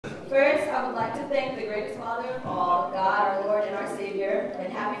First, I would like to thank the greatest Father of all, God, our Lord and our Savior,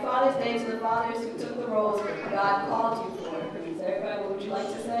 and happy Father's Day to the fathers who took the roles God called you for. So everybody, what would you like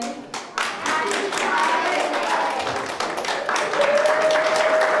to say? Happy Father's Day!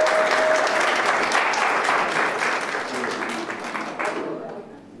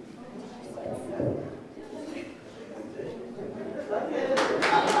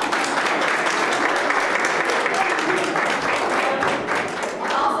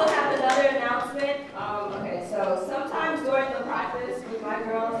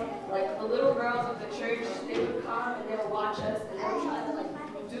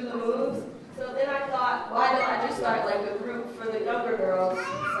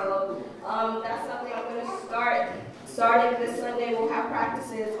 That's something I'm going to start. Starting this Sunday, we'll have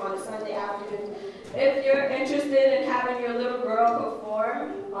practices on a Sunday afternoon. If you're interested in having your little girl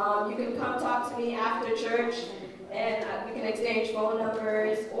perform, you can come talk to me after church, and we can exchange phone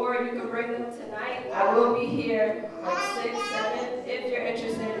numbers, or you can bring them tonight. I will be here like 6, 7, if you're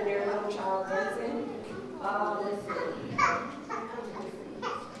interested in your little child dancing.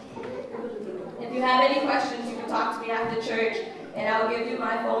 If you have any questions, you can talk to me after church. And I'll give you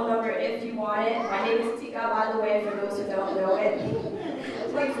my phone number if you want it. My name is Tika, by the way, for those who don't know it.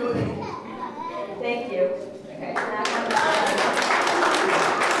 Thank you. Okay.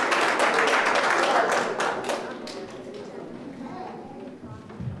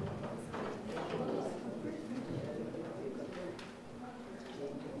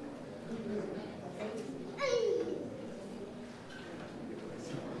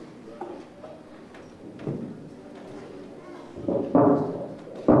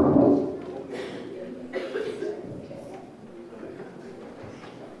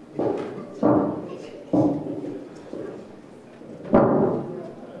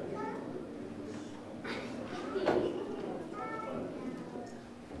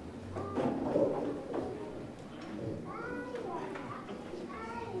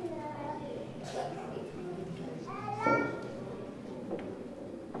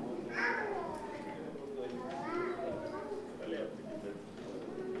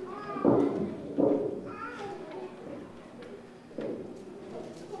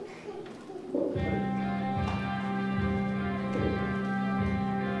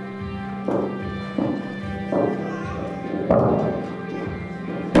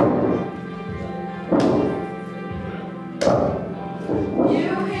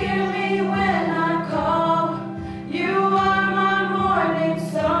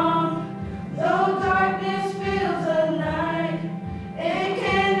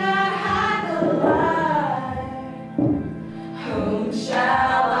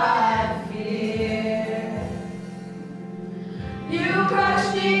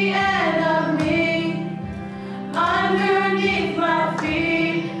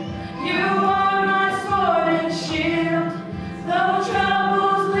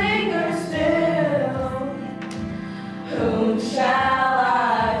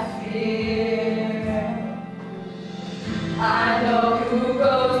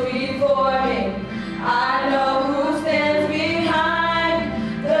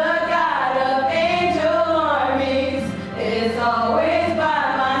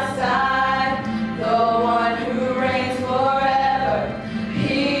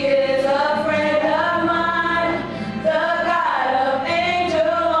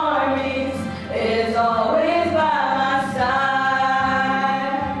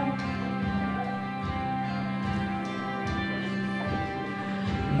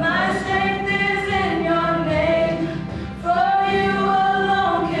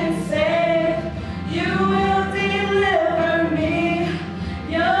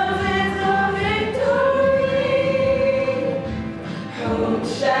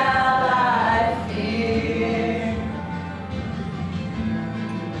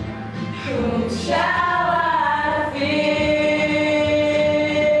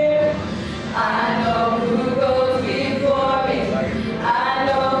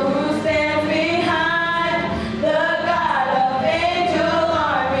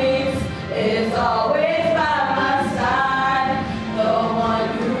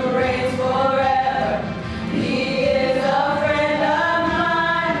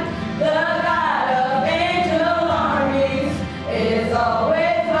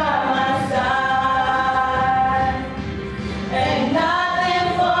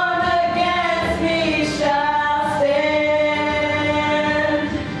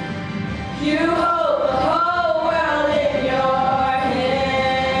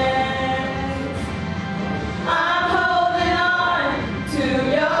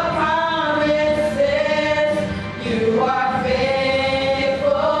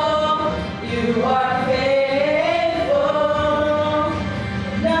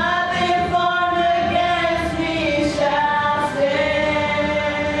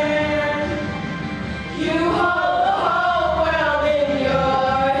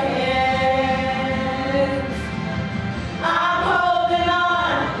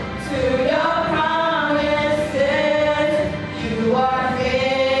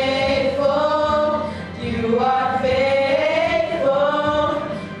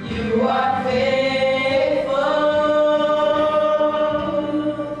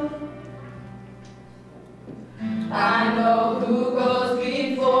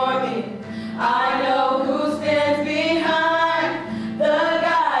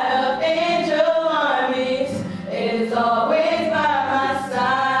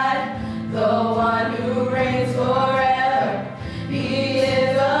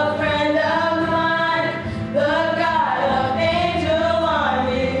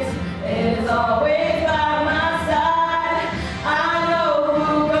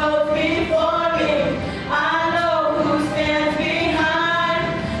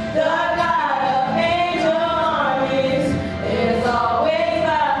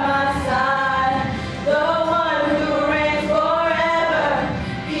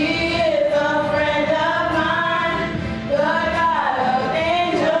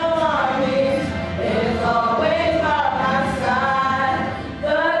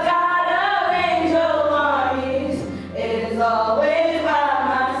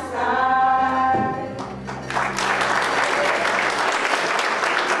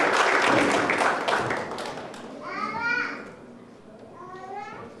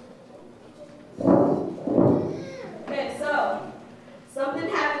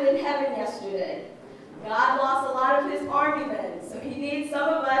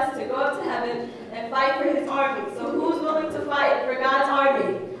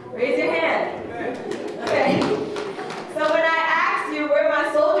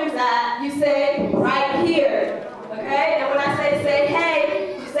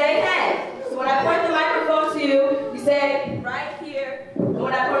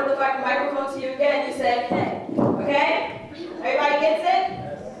 again, you say hey. Okay? Everybody gets it?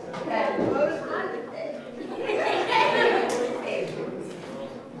 Okay.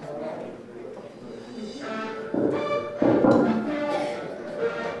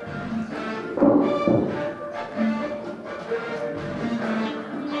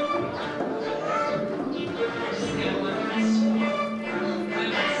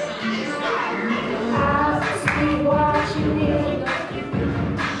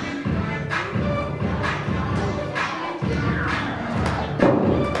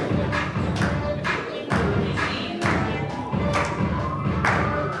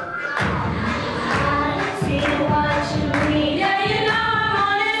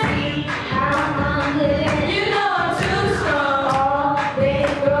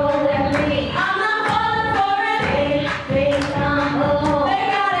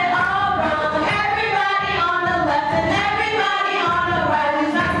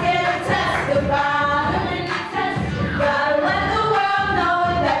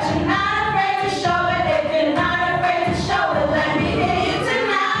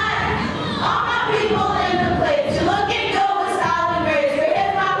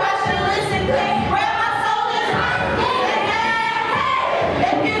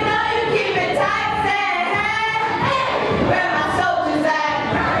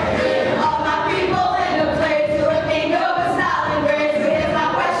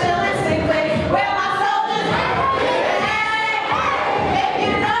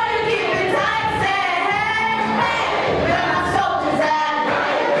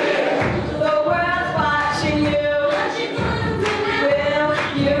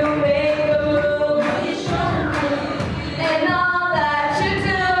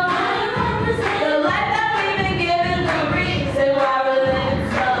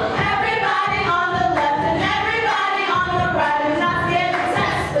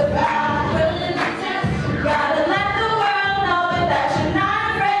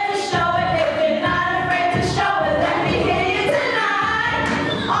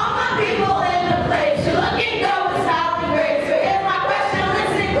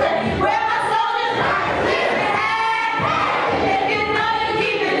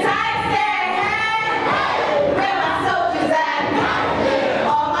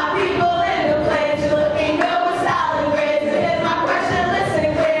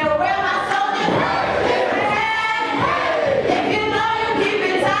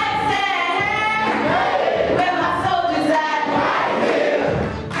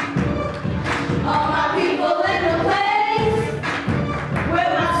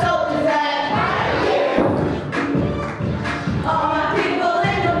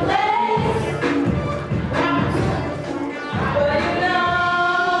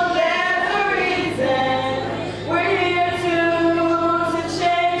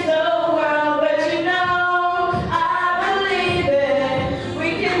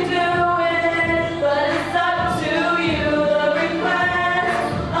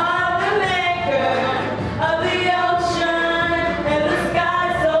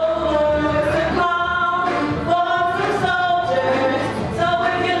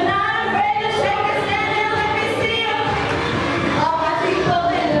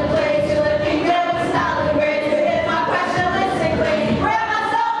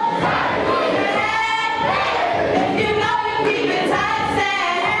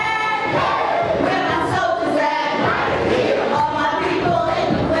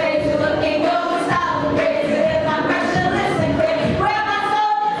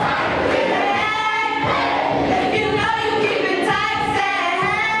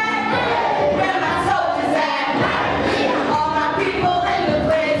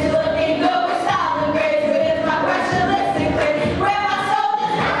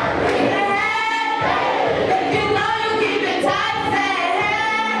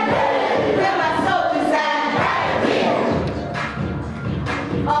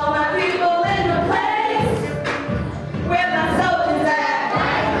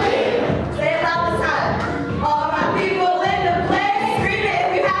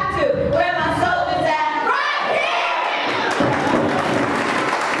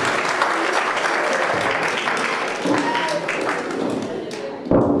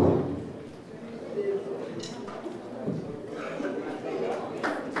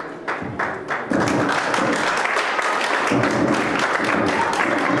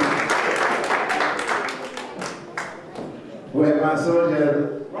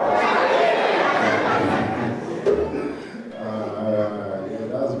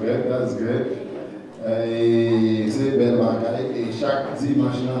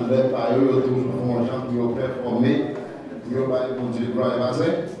 Dieu, gloire et bon Dieu, gloire et bassin.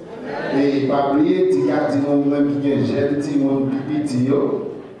 Et pas oublier, tu as dit nous même qui gêne, tu mon petit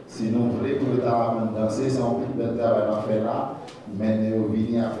si nous voulons pour le travail danser, c'est un petit peu de travail à faire là, mais nous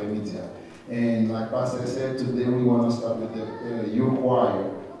venons après-midi. And like Pastor said, today we want to start with the youth choir.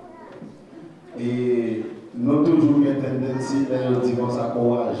 Et nous toujours une tendance à dire comme ça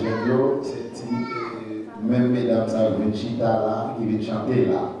qu'on a génial, c'est même mesdames ça viennent chanter là, qui viennent chanter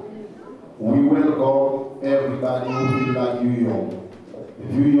là. We welcome everybody who feel like you young. If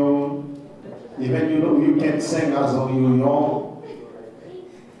you young, even you know you can sing as long you young.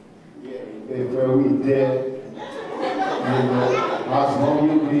 If we there, you know, as long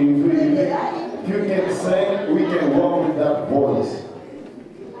if you can sing, we can walk with that voice.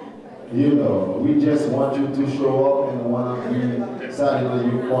 You know, we just want you to show up and want to be silent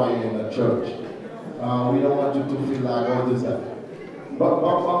you quiet in the church. We don't want you to feel like all this stuff. But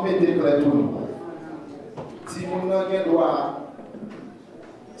me déclare tout nous. Si vous n'avez droit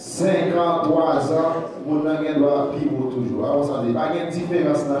 53 ans, vous n'avez droit pivot toujours. Alors ça dit, pas de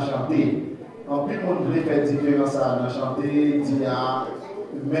différence dans chanter. En plus, on veut faire différence dans chanter, dire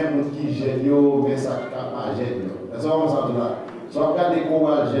même qui gêne, mais ça ne pas gêne. C'est ça qu'on s'entend là. Si on regarde les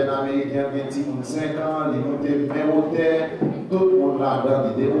chorales jeunes américains, 5 ans, ils montent même hauteur, tout le monde là-dedans,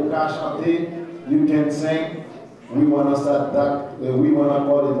 ils débutent à chanter, you can sing. We want to start that, we want to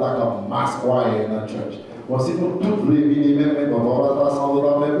call it like a mass choir in the church. Bon, si nous tous les venir même, on va pas s'en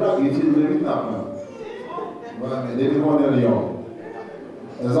dans les blagues, ils filment les maintenant. Voilà, mais depuis qu'on est Lyon.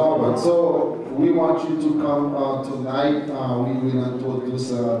 That's all good. So, we want you to come tonight. We will introduce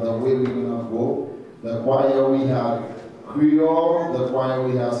the way we're going to go. The choir we have Creole, the choir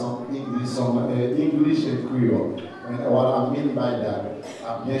we have some English and Creole. And what I mean by that,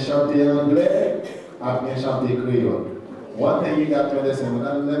 I've bien chanté anglais, I've bien chanté Creole. One thing you got to understand, when I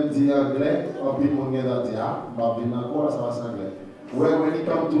dit anglais, people get that, but in the chorus I was anglais. When it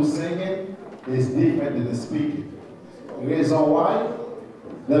comes to singing, it's different than speaking.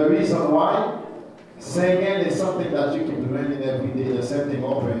 The reason why singing is something that you can learn every day, the same thing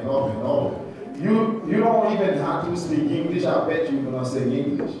over and over and over. You don't even have to speak English. I bet you're gonna sing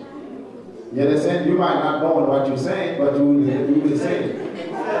English. You understand? You might not know what you're saying, but you will sing it.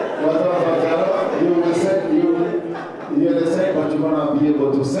 You understand? But you're gonna be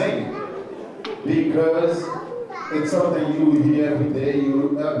able to sing it because it's something you hear every day.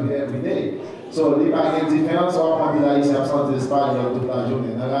 You hear every day. So, les pas de différence, on va prendre là ici absent d'Espagne toute la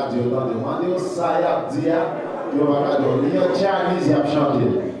journée. Dans la radio, on demande ça y a dit, il va pas dire, il y a Chinese qui a chanté.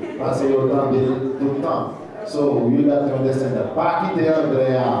 Parce que vous entendez tout le temps. So, you got to understand that. Pas quitter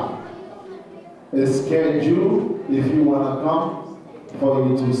Andrea is scheduled if you want to come for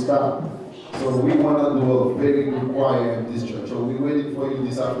you to start. So, we want to do a very good choir in this church. So, we're waiting for you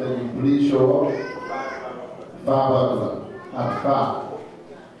this afternoon. Please show up. 5 o'clock. At 5.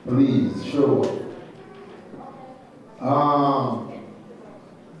 Please show up.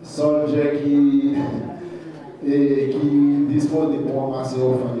 Soldier qui dispose de pour ramasser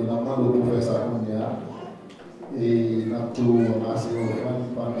aux femmes, il a demandé pour faire ça comme il y a. Et il a tout ramassé aux femmes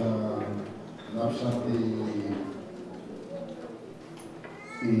pendant la chanté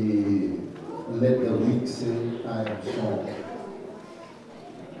et let the weak say I am strong.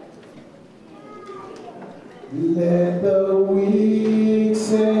 Let the weak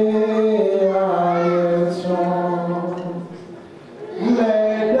say I am strong.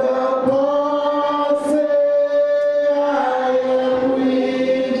 Let the poor say I am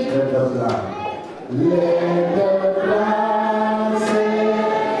weak. Let the blind say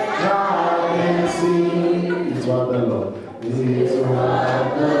I can see. It's what the Lord. It's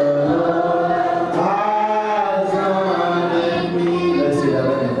what the Lord has done in me. Let's say that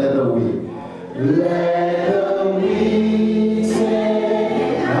again. Let the weak. Let the weak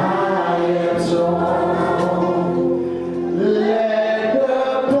say I am strong. Let the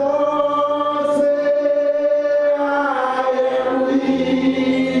poor say I am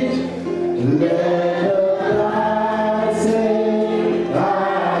weak. Let the blind say I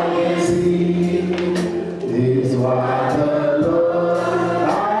can see. Is what the Lord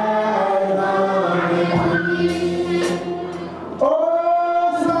has done in me.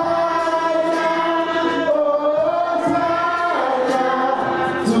 Hosanna, Hosanna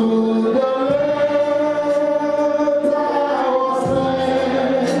to the Lord that was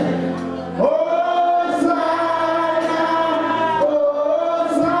slain. Hosanna,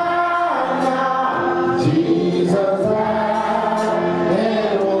 Hosanna, Jesus died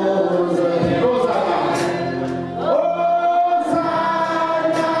and rose again. Hosanna,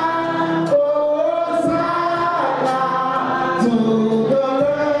 Hosanna, Hosanna to the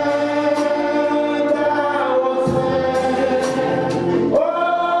Lamb that was slain.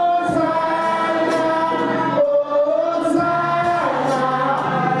 Hosanna,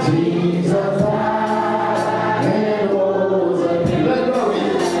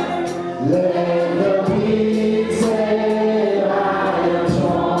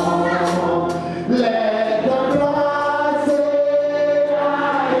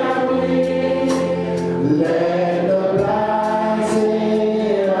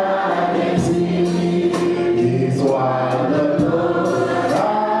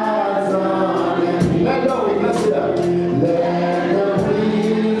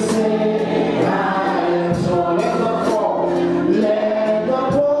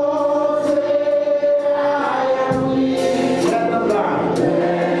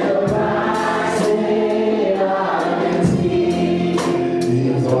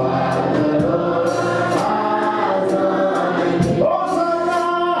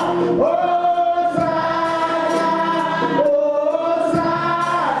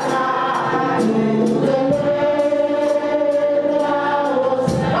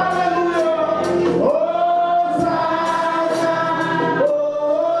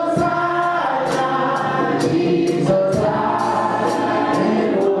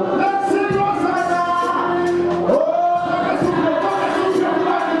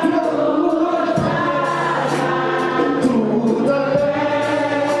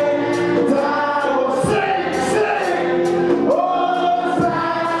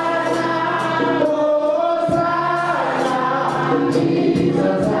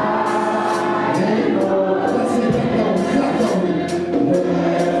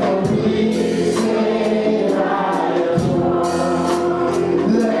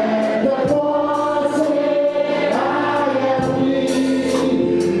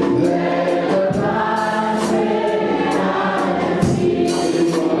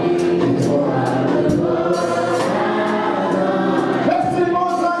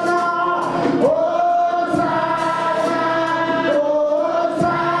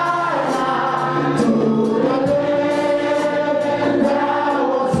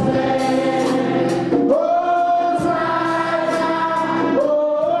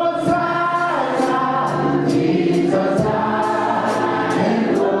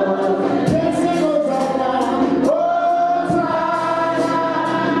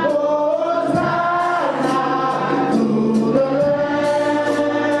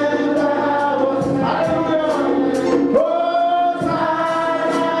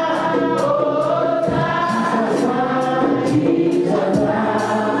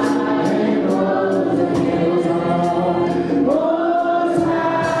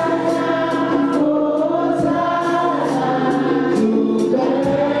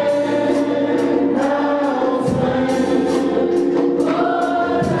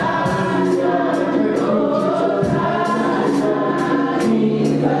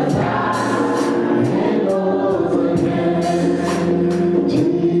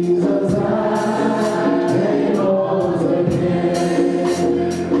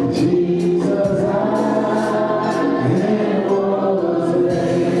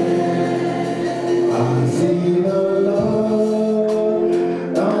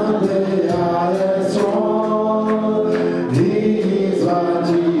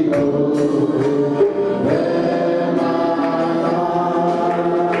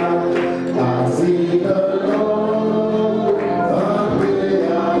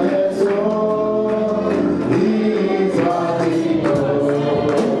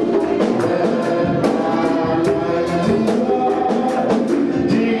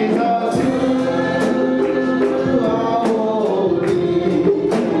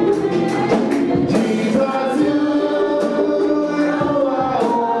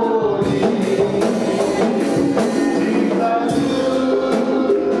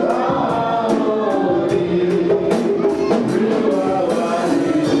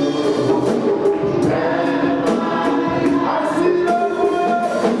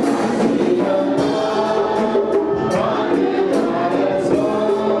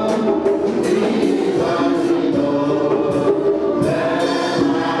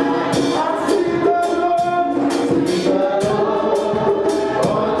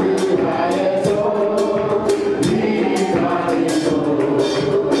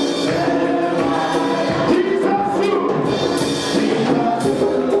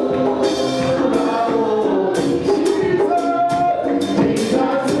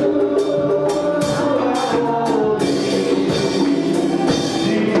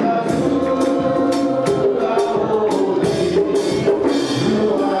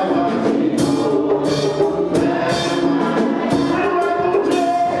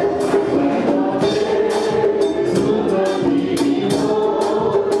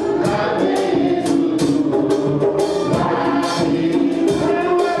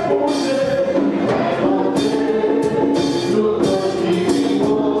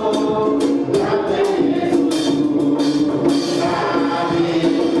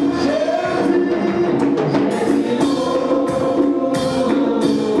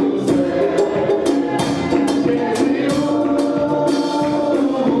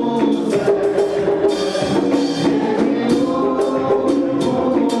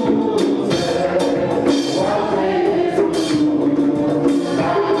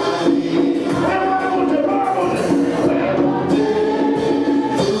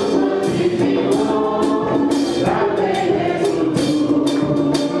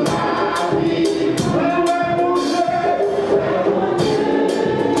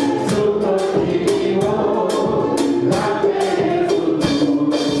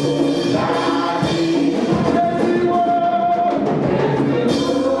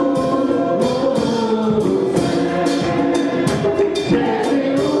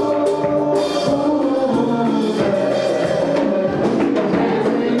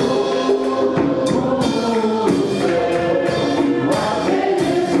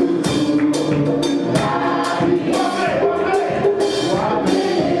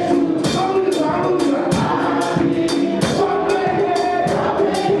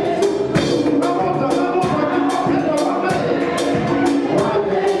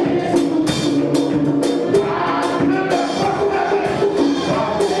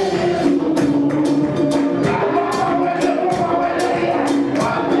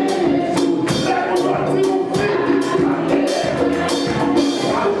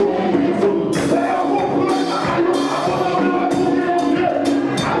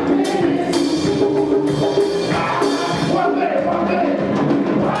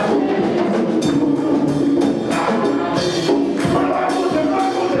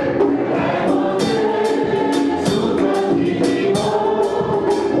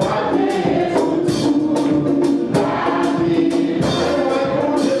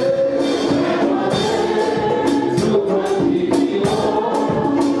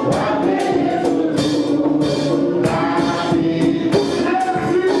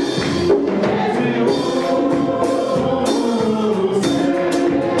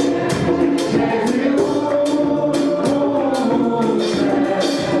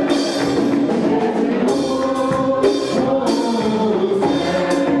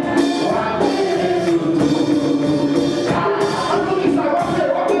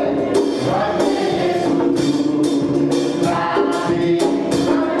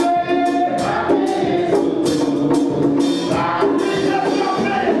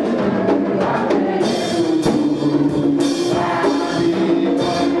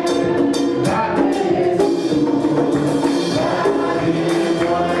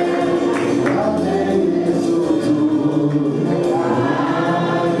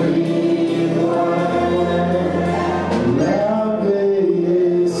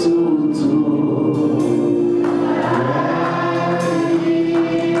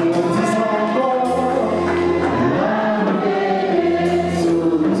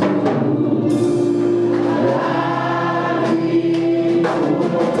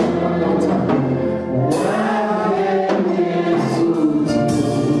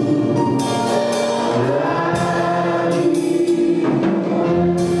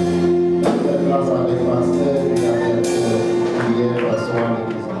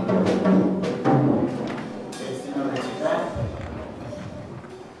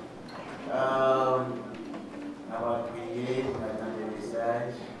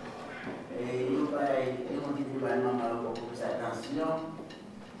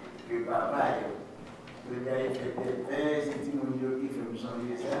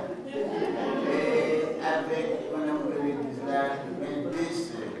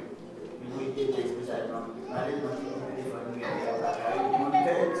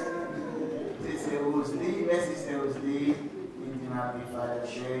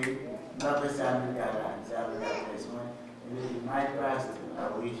 My pastor, I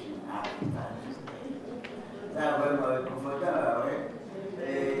wish you happy Father's Day. Ça vraiment confortable, oui.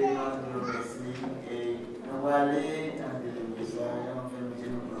 Et nous nous remercions. Et on va aller dans le message, on fait le Dieu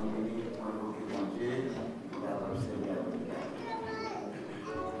nous promener, on invoque mon Dieu, pour avoir observé la vie.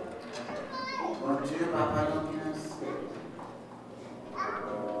 Mon Dieu, Papa, nous qui nous sait.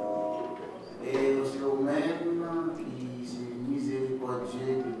 Et aussi au même qui se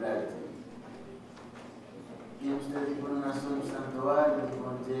miséricordieux de la vie. Qui nous dit pour une nation sanctuaire,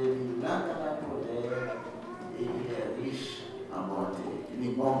 il est lent à la colère et il est riche en bonté. Il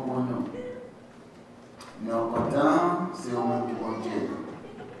est bon pour nous. Mais en comptant, c'est au nom du bon Dieu.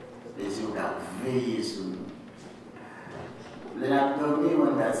 Et c'est au cas veiller sur nous. When I'm talking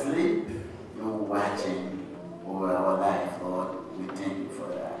when I sleep, you're watching over our life, Lord. We thank you for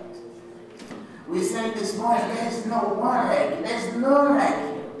that. We sang this morning, there's no one like you, there's none like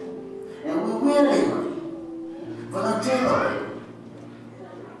you. And we willingly, voluntarily,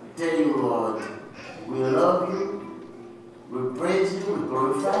 tell you, Lord, we love you, we praise you, we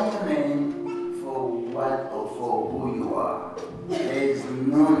glorify your name for what or for who you are. There is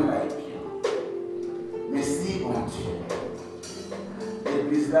none like you. Merci, bon Dieu. Et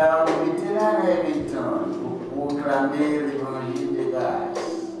puis là, on était là à Hamilton pour proclamer l'évangile de grâce.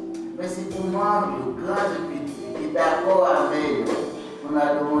 Merci pour moi, le grand et petit, qui est d'accord avec nous. On a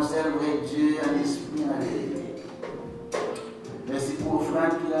démontré Dieu en esprit, en vérité. Merci pour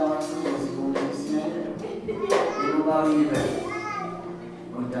Franck qui l'a lancé, merci pour le musicien. Et nous arrivons.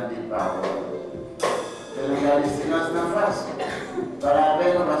 On entend des paroles. Fais-le garder silence d'en face. Par la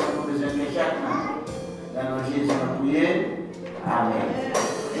peine, on va se représenter chacun. Dans nos Jésus, on prie. Amen.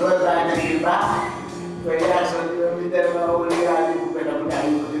 Nous allons aller dans le débat. Fais la chose de tellement obligé pour que nous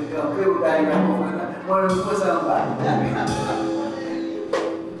arrivions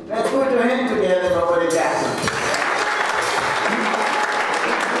Let's put your hands together for Brother Jackson.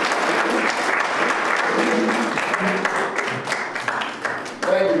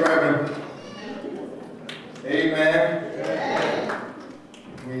 Thank you, Reverend. Amen.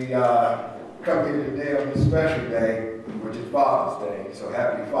 We come here today on this special day, which is Father's Day. So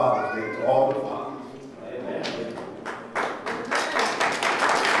happy Father's Day to all the fathers. Amen.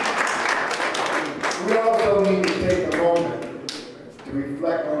 We also need to take a moment to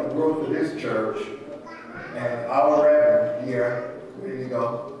reflect on the growth of this church and our Reverend here, where you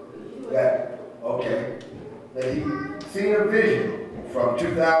go, that he seen a vision from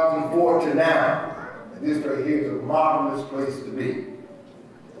 2004 to now. And this right here is a marvelous place to be.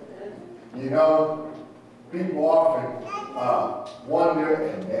 You know, people often wonder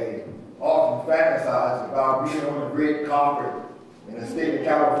and they often fantasize about being on the red carpet in the state of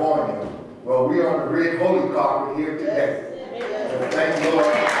California. Well, we're on the red holy carpet here today. So thank you, Lord,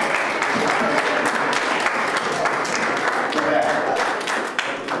 for that.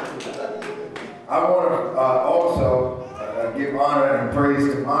 I want to also give honor and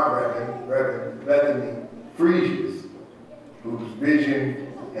praise to my Reverend Bethany Freesius, whose vision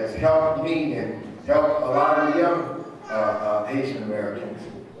has helped me and helped a lot of the young Haitian Americans.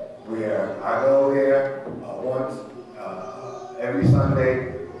 Where I go there once every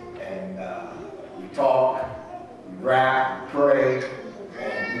Sunday, and we talk, we rap, pray,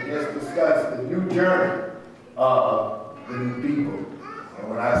 and we just discuss the new journey of the new people. And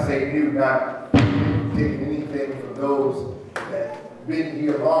when I say new, not taking anything from those that have been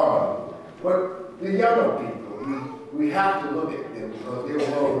here long, but the younger people. We have to look at them because their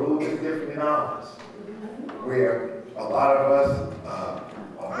world is a little bit different than ours, where a lot of us are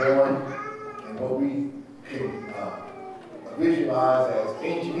born in what we can visualize as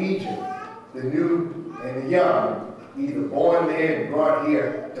ancient Egypt, the new and the young, either born there and brought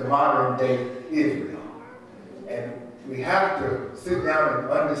here to modern day Israel. And we have to sit down and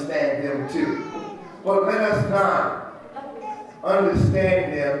understand them too. But let us not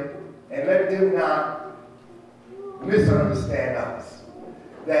understand them and let them not misunderstand us.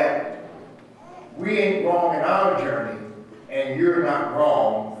 That we ain't wrong in our journey and you're not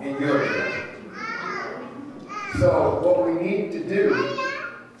wrong in your journey. So what we need to do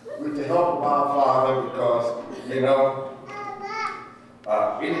with the help of our Father, because, you know,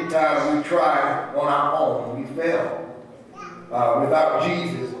 anytime we try on our own, we fail. Without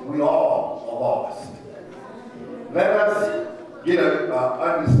Jesus, we all are lost. Let us get an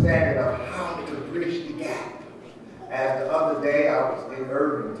understanding of how to bridge the gap. As the other day, I was in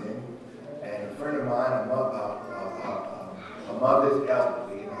Irvington, and a friend of mine, a mother's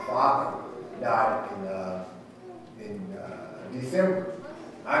elderly, and her father died in December.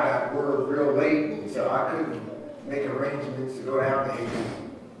 I got word real late, and so I couldn't make arrangements to go down to Haiti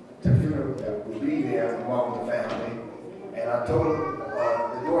to funeral that would be there among the family. And I told the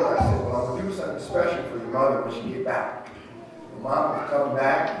daughter, I said, well, I'm going to do something special for your mother when she get back. Your mom will come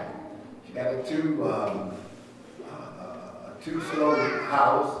back. She got a two-story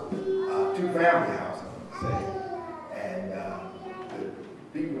house, two-family house, I'm going to say. And the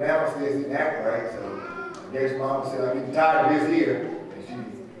people downstairs didn't act right, so I guess Mama said, I'm getting tired of this here. And she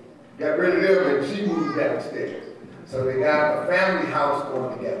got rid of them and she moved downstairs. So they got a family house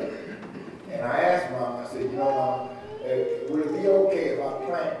going together. And I asked Mom, I said, you know, Mom, would it be okay if I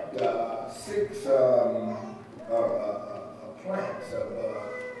plant 6 plants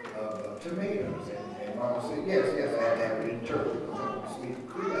of tomatoes? And Mama said, yes, I had to have it interpreted because I don't speak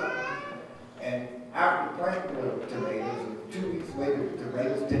Creole. And after planting the tomatoes, 2 weeks later, the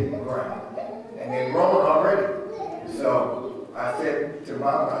tomatoes take the ground. And they're growing already. So I said to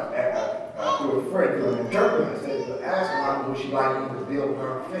Mama, to a friend, to an interpreter, I said, ask Mama, would she like me to build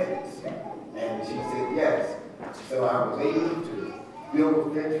her a fence? And she said yes. So I was able to build a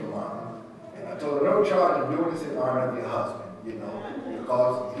fence for Mama. And I told her, no charge of doing this in honor of your husband, you know,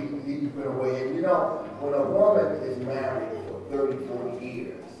 because he's been away. And you know, when a woman is married for 30, 40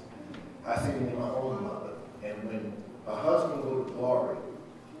 years, I seen it in my own mother, and when her husband goes to glory,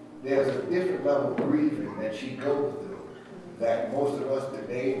 there's a different level of grieving that she goes through that most of us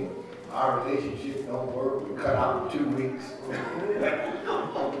today, our relationship don't work, we cut out 2 weeks,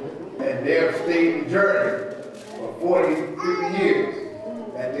 and they've stayed the journey for 40, 50 years.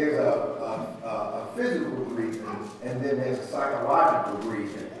 And there's a physical grieving, and then there's a psychological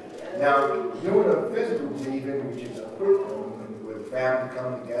grieving. Now, doing a physical grieving, which is a quick one, where the family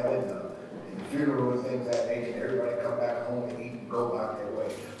come together, and funeral and things of that nature, everybody come back home and eat and go out their way.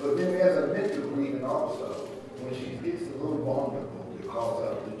 But then there's a mental grieving also, when she gets a little vulnerable because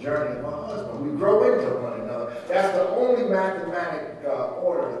of the journey of my husband. We grow into one another. That's the only mathematic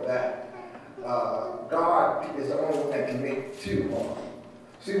order that God is the only one that can make 2 1.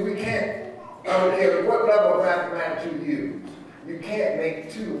 See, we can't, I don't care what level of mathematics you use, you can't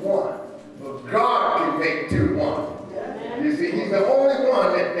make 2 1. But God can make 2 1. You see, He's the only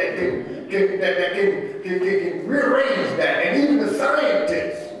one that can rearrange that. And even the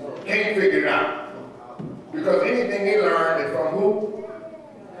scientists can't figure it out. Because anything they learn is from who?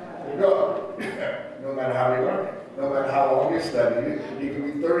 God. No matter how they learn it. No matter how long they study it. You can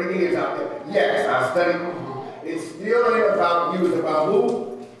be 30 years out there. Yes, I studied. It still ain't about you. It's about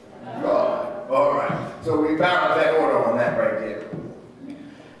who? God. All right. So we balance that order on that right there.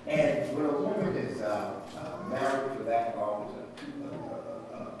 And when a woman is married for that long,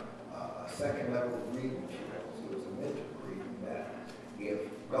 a second level of grieving, so it's a mental grieving that if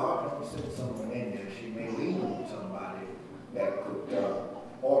God don't send someone in there, she may lean on somebody that could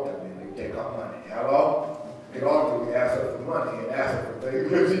ultimately take her money. Hello? Could ultimately ask her for money and ask her for things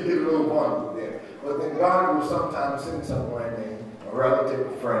because she get a little vulnerable there. But then God will sometimes send someone in, a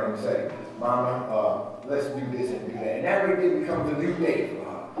relative, a friend, and say, Mama, let's do this and do that. And every day becomes a new day for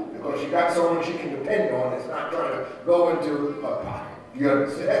her because she got someone she can depend on that's not trying to go into her pocket. You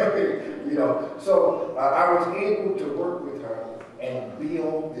understand? You know, so I was able to work with her and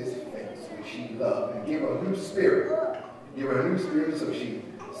build this fence which she loved and give her a new spirit. Give her a new spirit, so she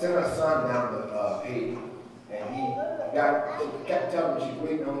sent her son down to Haiti, and she kept telling me she's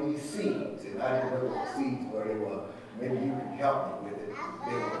waiting on these seeds, and I didn't know what the seeds were. They were, maybe you can help me with it.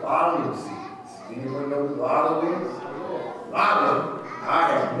 They were olive seeds. Anyone know what olive is? Olive. I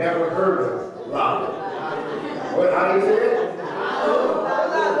have never heard of olive. What? How do you say it?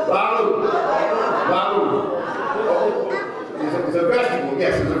 Lalu. Oh, it's a vegetable.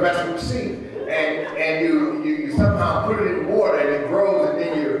 Yes, it's a vegetable seed. And you somehow put it in water and it grows and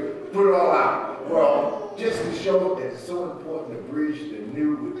then you put it all out. Well, just to show that it's so important to bridge the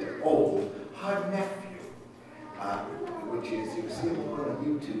new with the old, her nephew, which is, you see him on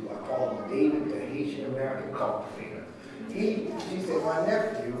YouTube, I call him David the Haitian American cultivator. She said, my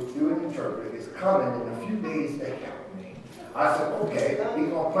nephew, doing interpreter, is coming in a few days to help me. I said, okay, he's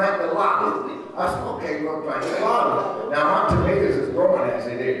going to plant the lobby. I said, okay, we're going to plant the lobby. Now, my tomatoes is growing as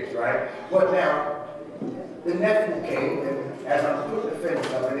it is, right? But now, the nephew came, and as I put the fence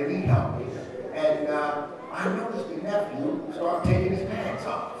up, and then he helped me, and I noticed the nephew started taking his pants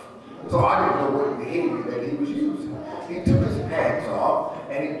off. So I didn't know what behavior that he was using. He took his pants off,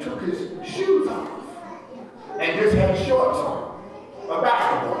 and he took his shoes off, and just had shorts on. A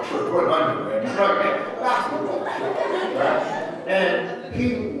basketball shirt, with underwear, like that, basketball shirt, right? And he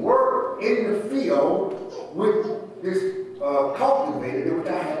worked in the field with this cultivator, which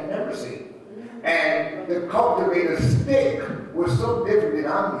I had never seen. And the cultivator stick was so different than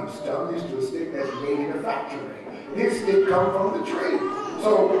I'm used to. I'm used to a stick that's made in a factory. his stick come from the tree.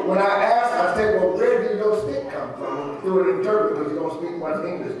 So when I asked, I said, well, where did your stick come from? He threw it in Turkish because he don't speak much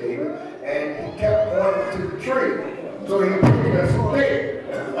English, David. And he kept pointing to the tree. So he picked a stick.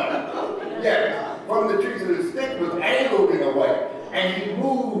 Yeah, from the tree. So the stick was angled in a way. And he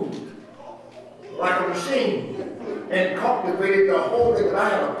moved like a machine and cultivated the whole thing. And I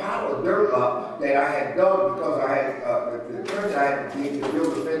had a pile of dirt up that I had dug because I had the church I had to dig to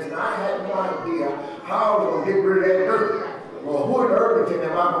build a fence. And I had no idea how I was going to get rid of that dirt. Well, who in Irvington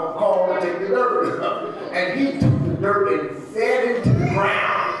am I going to call to take the dirt? And he took the dirt and fed into the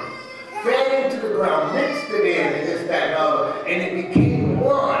ground. Fed into the ground, mixed it in, and this, that, and other. And it became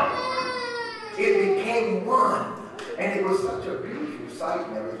one. It became one. And it was such a beautiful sight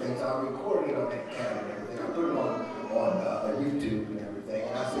and everything. So I recorded it on that camera and everything. I put it on YouTube and everything.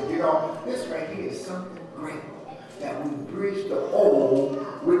 And I said, you know, this right here is something great. That we bridge the old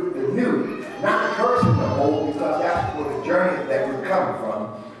with the new. Not cursing the old because that's where the journey that we come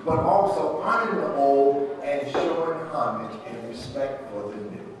from, but also honoring the old and showing homage and respect for the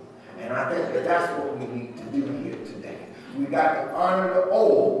new. And I think that that's what we need to do here today. We got to honor the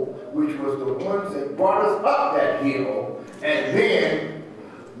old, which was the ones that brought us up that hill, and then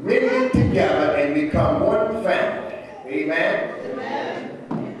mend it together and become one family. Amen?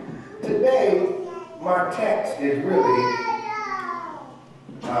 Amen. Today, my text is really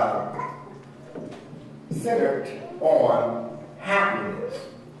centered on happiness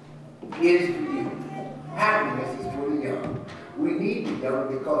is for you. Happiness is for the young. We need the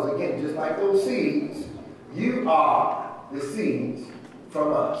young because, again, just like those seeds, you are the seeds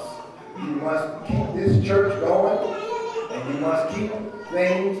from us. You must keep this church going, and you must keep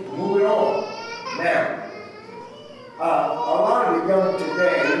things moving on. Now, a lot of the young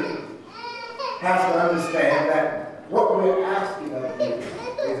today has to understand that what we're asking of you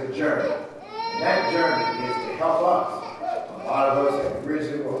is a journey. And that journey is to help us. A lot of us have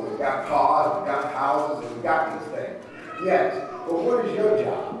risen, well, we've got cars, we've got houses, and we've got these things. Yes, but what is your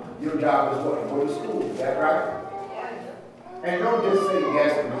job? Your job is what? Go to school, is that right? And don't just say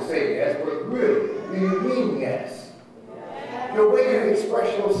yes and just say yes, but really, do you mean yes? The way you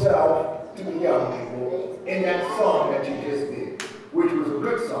express yourself to the young people in that song that you just did, which was a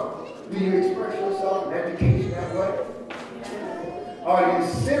good song. Do you express yourself in education that way? Are you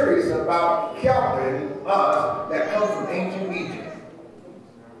serious about helping us that come from ancient Egypt?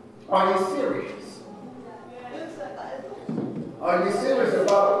 Are you serious? Are you serious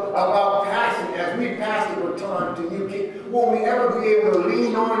about passing, as we pass the baton to you? Will we ever be able to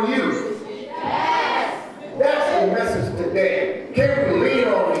lean on you? Yes! That's the message today. Can we lean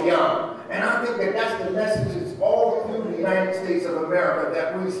on the young? And I think that that's the message that's all through the United States of America,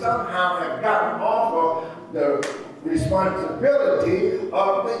 that we somehow have gotten off of the responsibility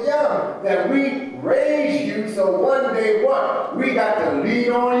of the young. That we raised you so one day what? We got to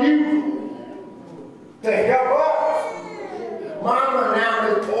lean on you to help us. Mama now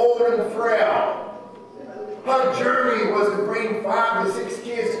is old and frail. Her journey was to bring 5 to 6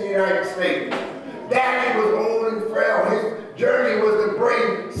 kids to the United States. Daddy was old and frail. His journey was to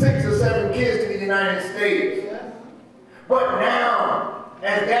bring 6 or 7 kids to the United States. But now,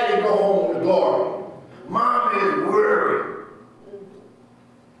 as Daddy go home to glory, Mom is worried.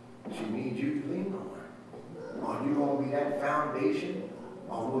 She needs you to lean on her. Are you going to be that foundation,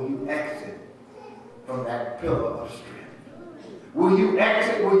 or will you exit from that pillar of strength? Will you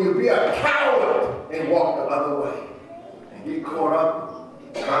exit? Will you be a coward and walk the other way and get caught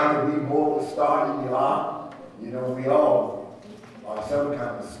up trying to be more of a star than you are? You know, we all are some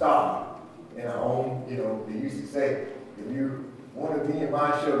kind of star in our own. You know, they used to say, if you want to be in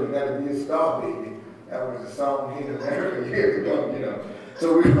my show, you got to be a star, baby. That was a song here in America years ago, you know.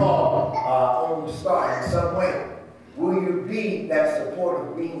 So we all are our own star in some way. Will you be that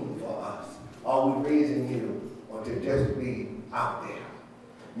supportive being for us? Are we raising you, or to just be out there?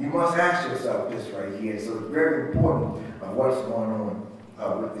 You must ask yourself this right here. So it's very important of what's going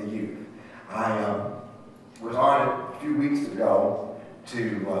on with the youth. I was on it a few weeks ago to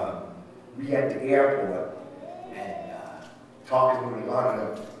be at the airport and talking with a lot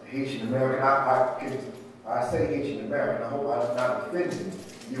of Haitian American. I say Haitian American. I hope I'm not offending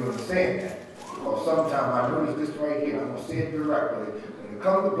you in saying that. Because sometimes I notice this right here. I'm going to say it directly. When it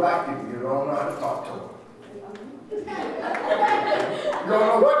comes to black people, you don't know how to talk to them. You don't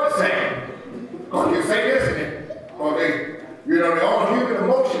know what to say. Because you say this and it. Or they all human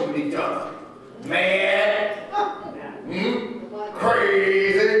emotion with each other. Mad,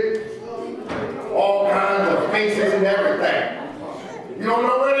 crazy, all kinds of faces and everything. You don't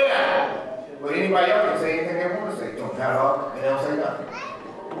know where they're at. But anybody else can say anything they want to say. Don't matter how, and they don't say nothing.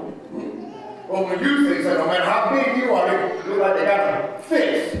 But when you say, no matter how big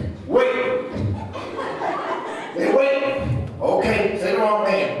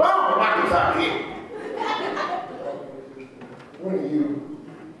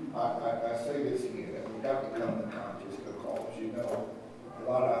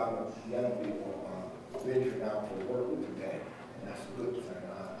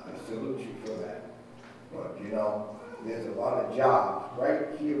there's a lot of jobs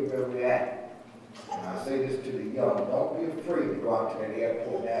right here where we're at. And I say this to the young, don't be afraid to go out to that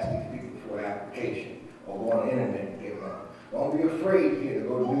airport and ask these people for an application or go on the internet and get one. Don't be afraid here to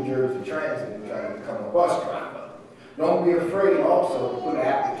go to New Jersey Transit and try to become a bus driver. Don't be afraid also to put an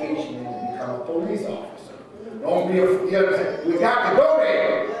application in and become a police officer. Don't be afraid, you understand? We got to go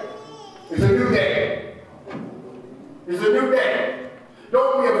there. It's a new day. It's a new day.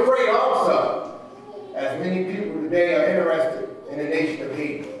 Don't be afraid also, as many people today are interested in the nation of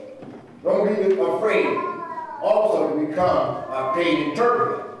Haiti. Don't be afraid also to become a paid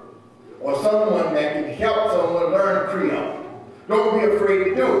interpreter or someone that can help someone learn Creole. Don't be afraid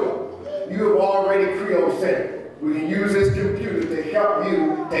to do it. You have already Creole Center. We can use this computer to help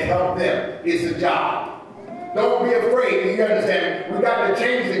you to help them. It's a job. Don't be afraid. You understand? We got to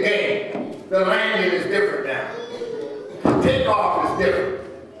change the game. The landing is different now. Takeoff is different.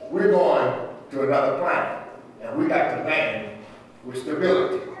 We're going to another planet, and we got to land with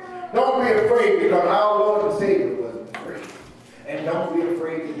stability. Don't be afraid, because our Lord and Savior wasn't afraid. And don't be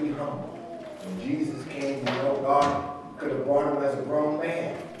afraid to be humble. When Jesus came, you know, God could have brought him as a grown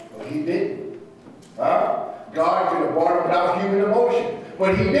man, but he didn't. God could have brought him without human emotion,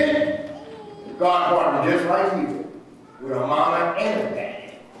 but he didn't. God brought him just like you, with a mama and a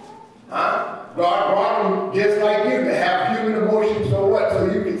daddy. God brought him just like you to have human emotion, so what?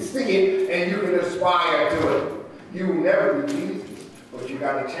 So you can see it and you can aspire to it. You will never be Jesus, but you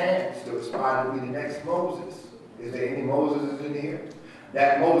got a chance to aspire to be the next Moses. Is there any Moses in here?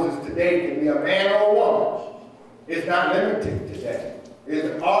 That Moses today can be a man or a woman. It's not limited to that.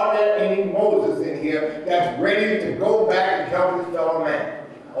 Are there any Moses in here that's ready to go back and help his fellow man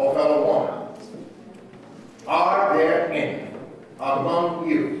or fellow woman? Are there any among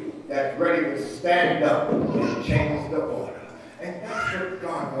you that's ready to stand up and change the order? And that's what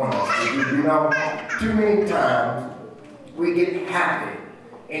God wants us to do. You know, too many times we get happy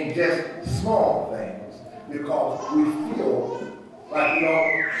in just small things because we feel like, you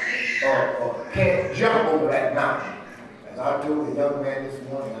know, can't jump over that mountain. As I told the young man this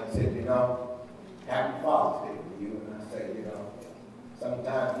morning, I said, you know, happy Father's Day to you. And I said, you know,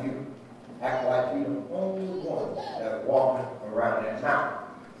 sometimes you act like you're the only one that's walking around that mountain.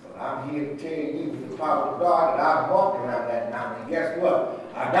 But I'm here to tell you, with the power of God, that I've walked around that mountain. And guess what?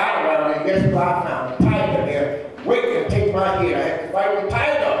 I got around it, and guess what I found?